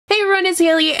everyone, it's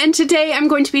Hailey, and today I'm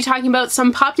going to be talking about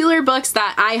some popular books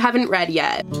that I haven't read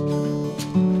yet.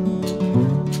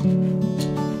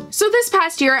 So this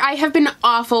past year, I have been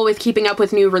awful with keeping up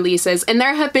with new releases, and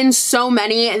there have been so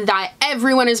many that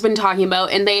everyone has been talking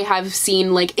about, and they have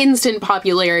seen like instant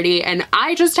popularity, and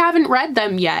I just haven't read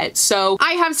them yet. So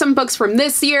I have some books from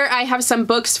this year, I have some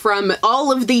books from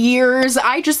all of the years,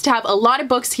 I just have a lot of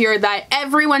books here that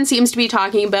everyone seems to be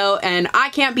talking about, and I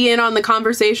can't be in on the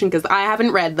conversation because I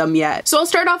haven't read them yet. So I'll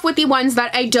start off with the ones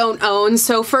that I don't own.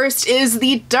 So first is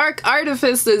the Dark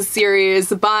Artifices series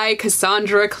by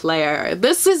Cassandra Clare.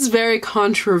 This is very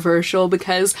controversial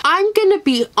because I'm gonna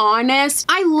be honest,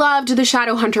 I loved the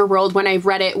Shadowhunter world when I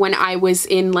read it when I was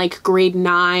in like grade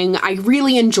 9. I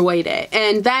really enjoyed it,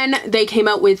 and then they came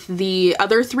out with the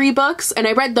other 3 books and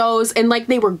I read those and like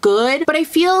they were good, but I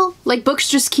feel like books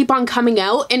just keep on coming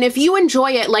out, and if you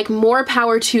enjoy it, like more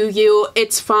power to you,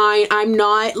 it's fine. I'm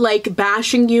not like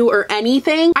bashing you or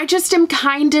anything. I just am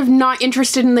kind of not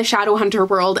interested in the Shadowhunter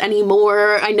world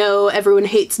anymore. I know everyone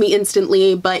hates me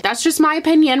instantly, but that's just my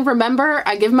opinion. Remember,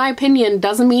 I give my opinion,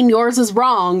 doesn't mean yours is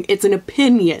wrong, it's an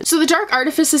opinion. So the Dark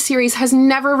Artifices series has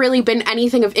never really been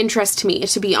anything of interest to me,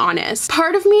 to be honest.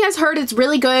 Part of me has heard it's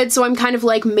really good, so I'm kind of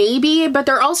like maybe, but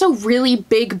they're also really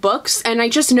big books, and I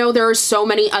just know there are so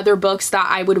many other books that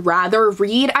I would rather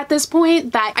read at this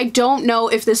point that I don't know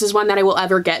if this is one that I will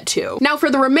ever get to. Now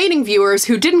for the remaining viewers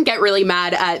who didn't get really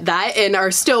mad at that and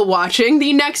are still watching,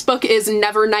 the next book is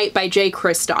Nevernight by J.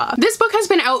 Kristoff. This book has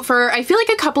been out for I feel like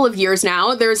a couple of years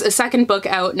now. There's a second book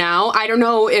out now. I don't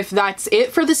know if that's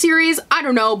it for the series, I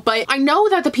don't know, but I know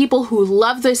that the people who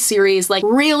love this series like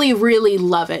really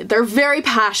love it. They're very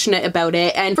passionate about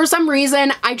it, and for some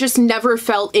reason I just never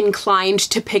felt inclined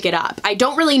to pick it up. I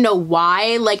don't really know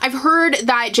why. Like, I've heard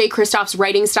that J. Kristoff's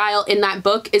writing style in that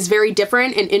book is very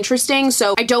different and interesting,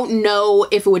 so I don't know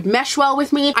if it would mesh well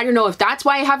with me. I don't know if that's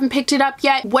why I haven't picked it up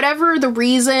yet. Whatever the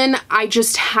reason, I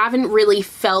just haven't really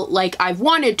felt like I've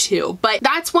wanted to, but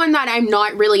that's one that I'm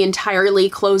not really entirely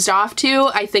closed off to.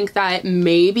 I think that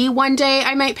maybe one day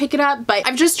I might pick it up, but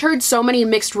I've just heard so many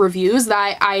mixed reviews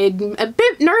that I'm a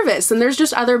bit nervous, and there's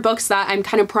just other books that I'm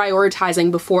kind of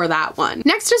prioritizing before that one.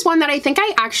 Next is one that I think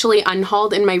I actually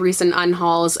unhauled in my recent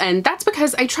unhauls, and that's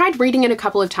because I tried reading it a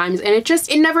couple of times and it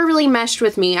never really meshed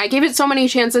with me. I gave it so many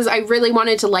chances, I really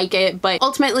wanted to like it, but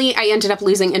ultimately I ended up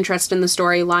losing interest in the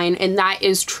storyline, and that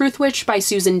is Truthwitch by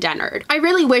Susan Dennard. I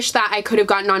really wish that I could have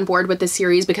gotten on board with this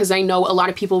series because I know a lot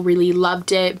of people really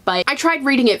loved it, but I tried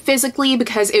reading it physically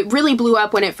because it really blew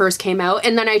up when it first came out,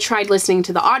 and then I tried listening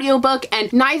to the audiobook,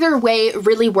 and neither way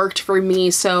really worked for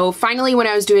me. So finally when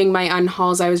I was doing my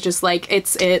unhauls, I was just like,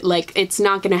 it's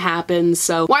not gonna happen,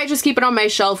 so why just keep it on my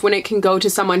shelf when it can go to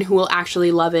someone who will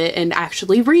actually love it and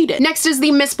actually read it. Next is the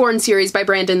Mistborn series by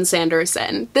Brandon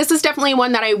Sanderson. This is definitely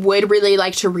one that I would really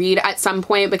like to read at some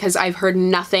point because I've heard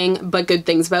nothing but good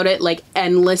things about it, like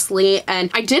endlessly,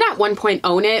 and I did at one point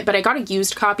own it, but I got a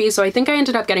used copy, so I think I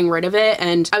ended up getting rid of it,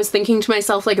 and I was thinking to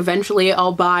myself like eventually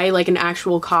I'll buy like an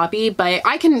actual copy, but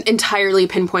I can entirely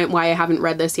pinpoint why I haven't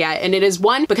read this yet, and it is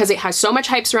 1, because it has so much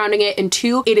hype surrounding it, and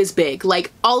 2, it is big.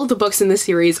 Like, all of the books in this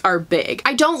series are big.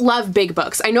 I don't love big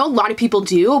books. I know a lot of people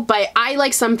do, but I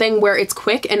like something where it's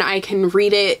quick and I can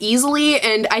read it easily,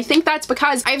 and I think that's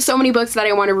because I have so many books that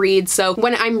I want to read, so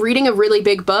when I'm reading a really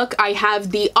big book, I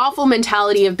have the awful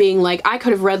mentality of being like, I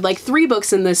could have read like 3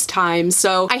 books in this time,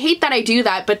 so I hate that I do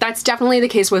that, but that's definitely the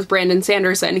case with Brandon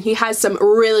Sanderson. He has some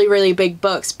really big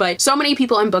books, but so many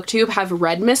people on BookTube have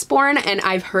read Mistborn, and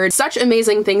I've heard such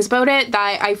amazing things about it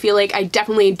that I feel like I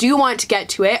definitely do want to get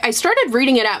to it. I started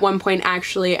reading it at one point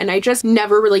actually, and I just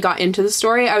never really got into the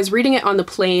story. I was reading it on the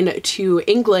plane to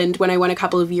England when I went a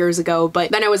couple of years ago,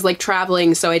 but then I was like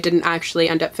traveling, so I didn't actually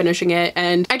end up finishing it,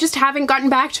 and I just haven't gotten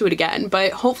back to it again,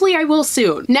 but hopefully I will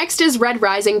soon. Next is Red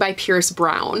Rising by Pierce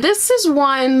Brown. This is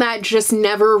one that just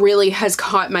never really has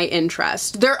caught my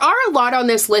interest. There are a lot on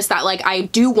this list that like I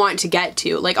do want to get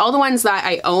to. Like all the ones that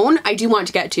I own, I do want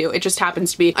to get to. It just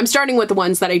happens to be I'm starting with the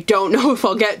ones that I don't know if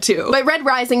I'll get to. But Red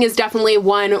Rising is definitely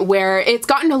one where it's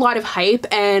gotten a lot of hype,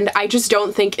 and I just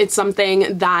don't think it's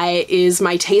something that is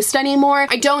my taste anymore.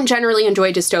 I don't generally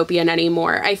enjoy dystopian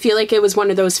anymore. I feel like it was one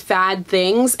of those fad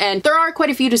things, and there are quite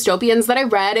a few dystopians that I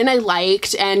read and I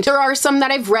liked, and there are some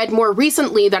that I've read more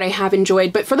recently that I have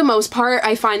enjoyed, but for the most part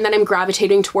I find that I'm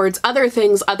gravitating towards other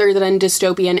things other than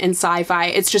dystopian and sci-fi.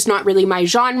 It's just not really my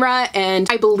genre, and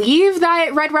I believe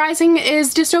that Red Rising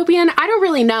is dystopian. I don't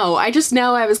really know. I just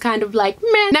know I was kind of like,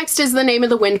 meh. Next is The Name of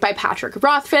the Wind by Patrick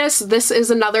Rothfuss. This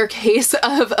is another case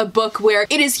of a book where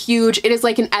it is huge. It is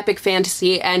like an epic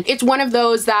fantasy, and it's one of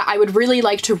those that I would really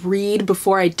like to read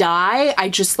before I die.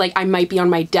 I might be on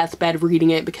my deathbed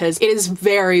reading it because it is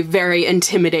very, very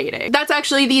intimidating. That's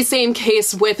actually the same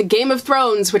case with Game of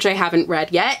Thrones, which I haven't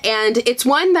read yet, and it's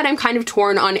one that I'm kind of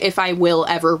torn on if I will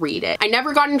ever read it. I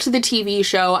never got into the TV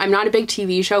show. I'm not a big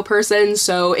TV show person,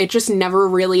 so it just never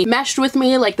really meshed with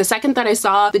me. Like, the second that I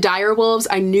saw the direwolves,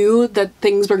 I knew that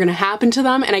things were gonna happen to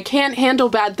them, and I can't handle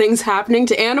bad things happening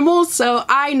to animals, so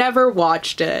I never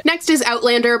watched it. Next is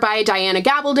Outlander by Diana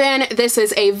Gabaldon. This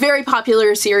is a very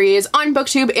popular series on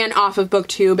BookTube and off of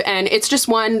BookTube, and it's just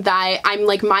one that I'm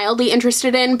like mildly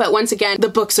interested in, but once again, the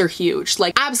books are huge,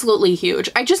 like absolutely huge.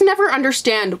 I just never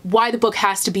understand why the book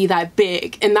has to be that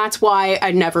big, and that's why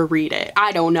I never read it.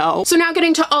 I don't know. So now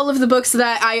getting to all of the books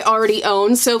that I already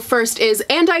own. So first is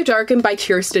And I Darken by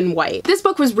Kirsten White. This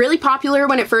book was really popular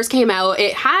when it first came out.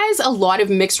 It has a lot of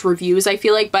mixed reviews, I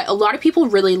feel like, but a lot of people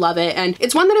really love it, and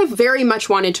it's one that I very much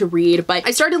wanted to read, but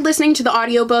I started listening to the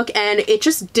audiobook and it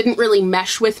just didn't really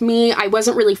mesh with me. I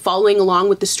wasn't really following along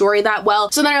with the story that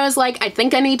well, so then I was like, I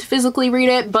think I need to physically read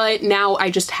it, but now I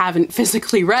just haven't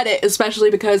physically read it, especially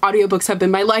because audiobooks have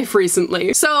been my life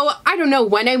recently. So I don't know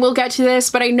when I will get to this,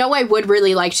 but I know I would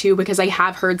really like to because I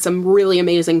have heard some really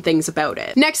amazing things about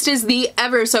it. Next is the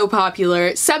ever so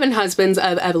popular 7 Husbands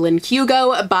of Evelyn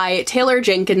Hugo by Taylor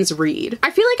Jenkins Reid.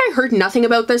 I feel like I heard nothing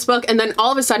about this book, and then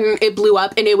all of a sudden it blew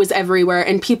up and it was everywhere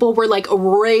and people were like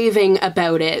raving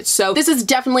about it. So this is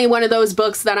definitely one of those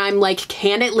books that I'm like,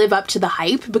 can it live up to the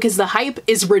hype? Because the hype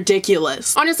is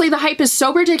ridiculous. Honestly, the hype is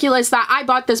so ridiculous that I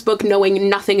bought this book knowing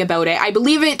nothing about it. I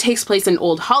believe it takes place in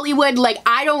old Hollywood. Like,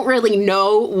 I don't really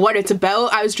know what it's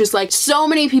about. I was just like, so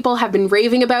many people have been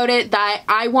raving about it that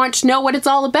I want to know what it's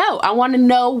all about. I want to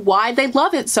know why they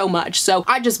love it so much. So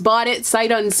I just bought it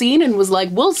sight unseen and was like,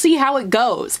 we'll see how it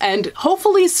goes. And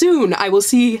hopefully soon I will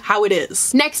see how it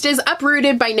is. Next is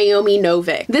Uprooted by Naomi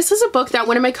Novik. This is a book that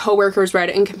one of my coworkers read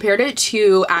and compared it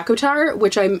to ACOTAR,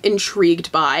 which I'm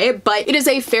intrigued by, but it is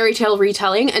a fairy tale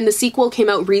retelling and the sequel came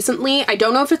out recently. I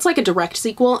don't know if it's like a direct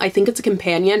sequel. I think it's a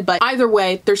companion, but either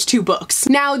way, there's 2 books.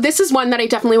 Now, this is one that I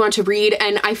definitely want to read,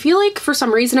 and I feel like for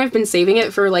some reason I've been saving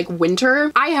it for like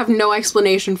winter. I have no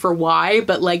explanation for why,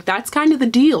 but like that's kind of the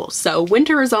deal. So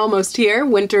winter is almost here.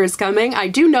 Winter is coming. I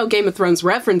do know Game of Thrones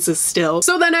references still,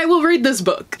 so then I will read this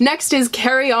book. Next is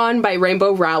Carry On by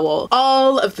Rainbow Rowell.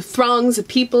 All of the throngs of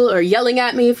people are yelling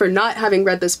at me for not having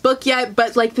read this book yet,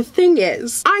 but like the thing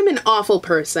is, I'm an awful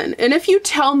person, and if you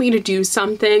tell me to do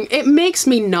something, it makes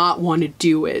me not want to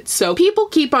do it. So people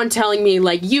keep on telling me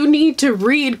like, you need to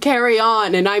read Carry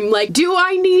On, and I'm like, do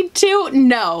I need to?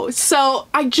 No. So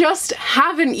I just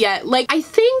haven't yet. Like, I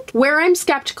think where I'm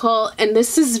skeptical, and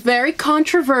this is very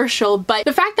controversial, but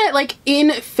the fact that like in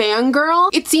Fangirl,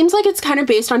 it seems like it's kind of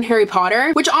based on Harry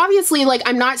Potter, which obviously like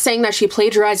I'm not saying that she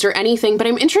plagiarized or anything, but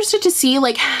I'm interested to see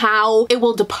like how it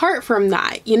will depart from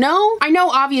that, you know? I know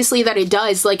obviously that it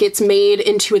does, like it's made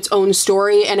into its own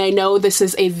story, and I know this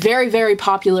is a very, very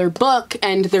popular book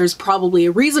and there's probably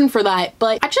a reason for that,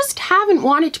 but I just haven't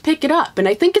wanted to pick it up, and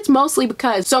I think it's mostly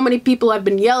because so many people have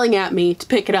been yelling at me to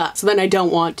pick it up, so then I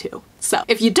don't want to. So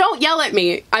if you don't yell at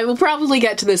me, I will probably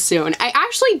get to this soon. I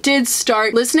actually did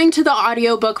start listening to the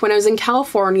audiobook when I was in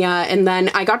California, and then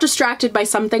I got distracted by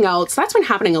something else. That's been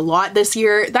happening a lot this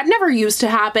year. That never used to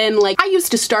happen. Like, I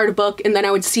used to start a book and then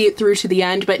I would see it through to the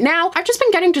end, but now I've just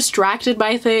been getting distracted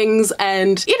by things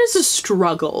and it is a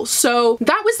struggle. So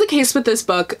that was the case with this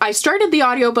book. I started the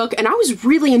audiobook and I was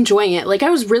really enjoying it. Like, I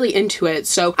was really into it.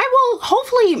 So I will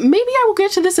hopefully, maybe I will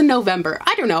get to this in November.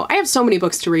 I don't know. I have so many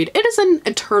books to read. It is an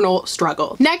eternal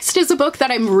struggle. Next is a book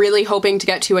that I'm really hoping to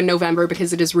get to in November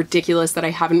because it is ridiculous that I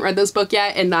haven't read this book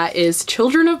yet, and that is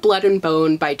Children of Blood and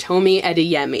Bone by Tomi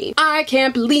Adeyemi. I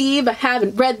can't believe I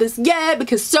haven't read this yet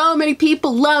because so many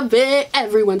people love it.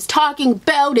 Everyone's talking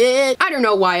about it. I don't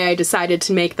know why I decided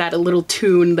to make that a little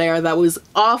tune there. That was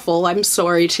awful. I'm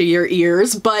sorry to your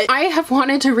ears, but I have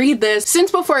wanted to read this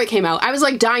since before it came out. I was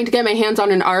like dying to get my hands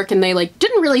on an ARC, and they like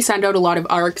didn't really send out a lot of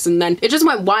ARCs, and then it just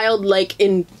went wild like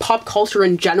in pop culture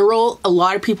in general. social, a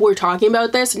lot of people were talking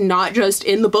about this, not just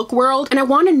in the book world, and I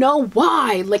want to know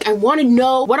why. Like, I want to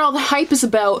know what all the hype is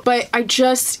about, but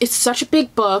it's such a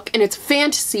big book and it's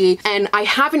fantasy, and I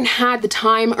haven't had the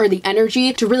time or the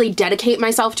energy to really dedicate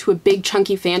myself to a big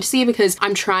chunky fantasy because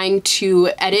I'm trying to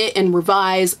edit and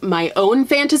revise my own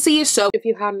fantasy. So if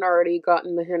you hadn't already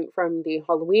gotten the hint from the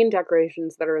Halloween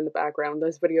decorations that are in the background,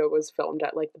 this video was filmed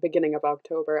at like the beginning of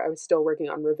October. I was still working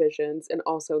on revisions, and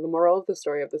also the moral of the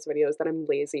story of this video is that I'm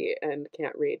lazy and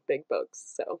can't read big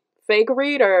books, so fake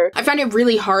reader. I find it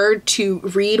really hard to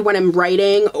read when I'm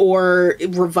writing or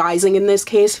revising, in this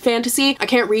case, fantasy. I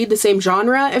can't read the same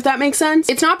genre, if that makes sense.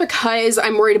 It's not because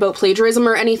I'm worried about plagiarism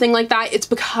or anything like that, it's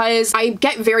because I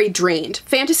get very drained.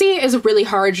 Fantasy is a really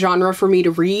hard genre for me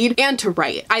to read and to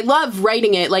write. I love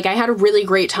writing it, like I had a really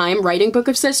great time writing Book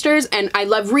of Sisters, and I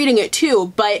love reading it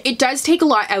too, but it does take a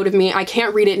lot out of me. I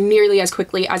can't read it nearly as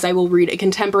quickly as I will read a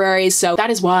contemporary, so that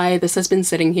is why this has been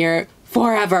sitting here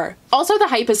forever. Also, the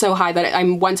hype is so high that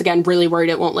I'm once again really worried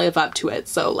it won't live up to it,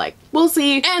 so like, we'll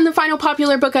see. And the final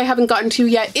popular book I haven't gotten to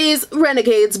yet is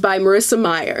Renegades by Marissa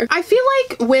Meyer. I feel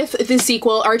like with the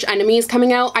sequel, Arch Enemies,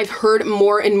 coming out, I've heard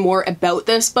more and more about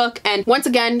this book, and once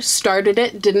again, started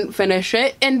it, didn't finish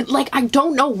it, and like, I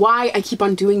don't know why I keep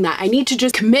on doing that. I need to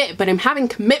just commit, but I'm having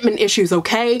commitment issues,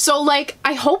 okay? So like,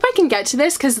 I hope I can get to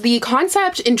this because the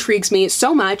concept intrigues me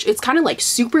so much. It's kind of like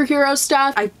superhero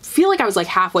stuff. I feel like I was like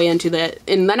halfway into it,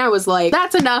 and then I was like,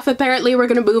 that's enough, apparently we're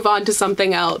gonna move on to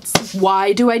something else.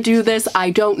 Why do I do this? I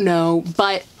don't know,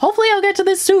 but hopefully I'll get to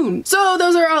this soon. So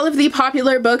those are all of the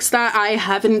popular books that I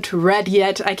haven't read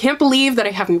yet. I can't believe that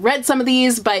I haven't read some of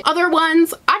these, but other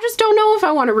ones, I just don't know if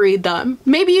I want to read them.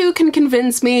 Maybe you can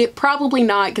convince me, probably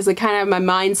not, because I kind of have my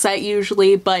mindset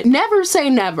usually, but never say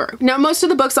never. Now, most of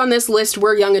the books on this list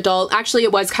were young adult. Actually,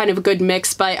 it was kind of a good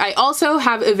mix, but I also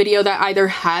have a video that either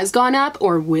has gone up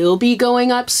or will be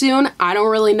going up soon. I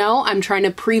don't really know. I'm trying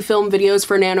to pre-film videos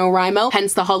for NaNoWriMo,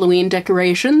 hence the Halloween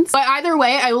decorations. But either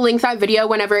way, I will link that video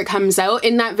whenever it comes out.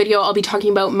 In that video, I'll be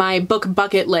talking about my book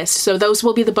bucket list. So those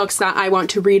will be the books that I want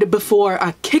to read before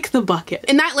I kick the bucket.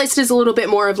 And that list is a little bit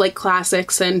more of like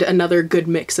classics and another good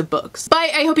mix of books. But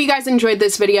I hope you guys enjoyed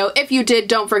this video. If you did,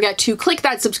 don't forget to click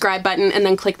that subscribe button and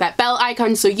then click that bell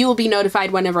icon so you will be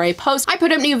notified whenever I post. I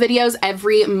put up new videos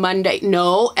every Monday.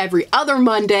 No, every other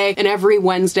Monday, and every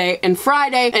Wednesday and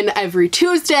Friday, and every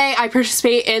Tuesday I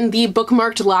participate in the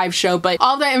Bookmarked live show, but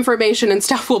all that information and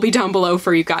stuff will be down below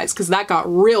for you guys because that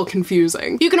got real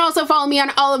confusing. You can also follow me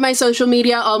on all of my social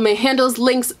media, all my handles,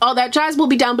 links, all that jazz will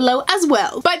be down below as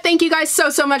well. But thank you guys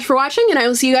so much for watching, and I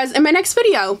will see you guys in my next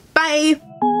video. Bye!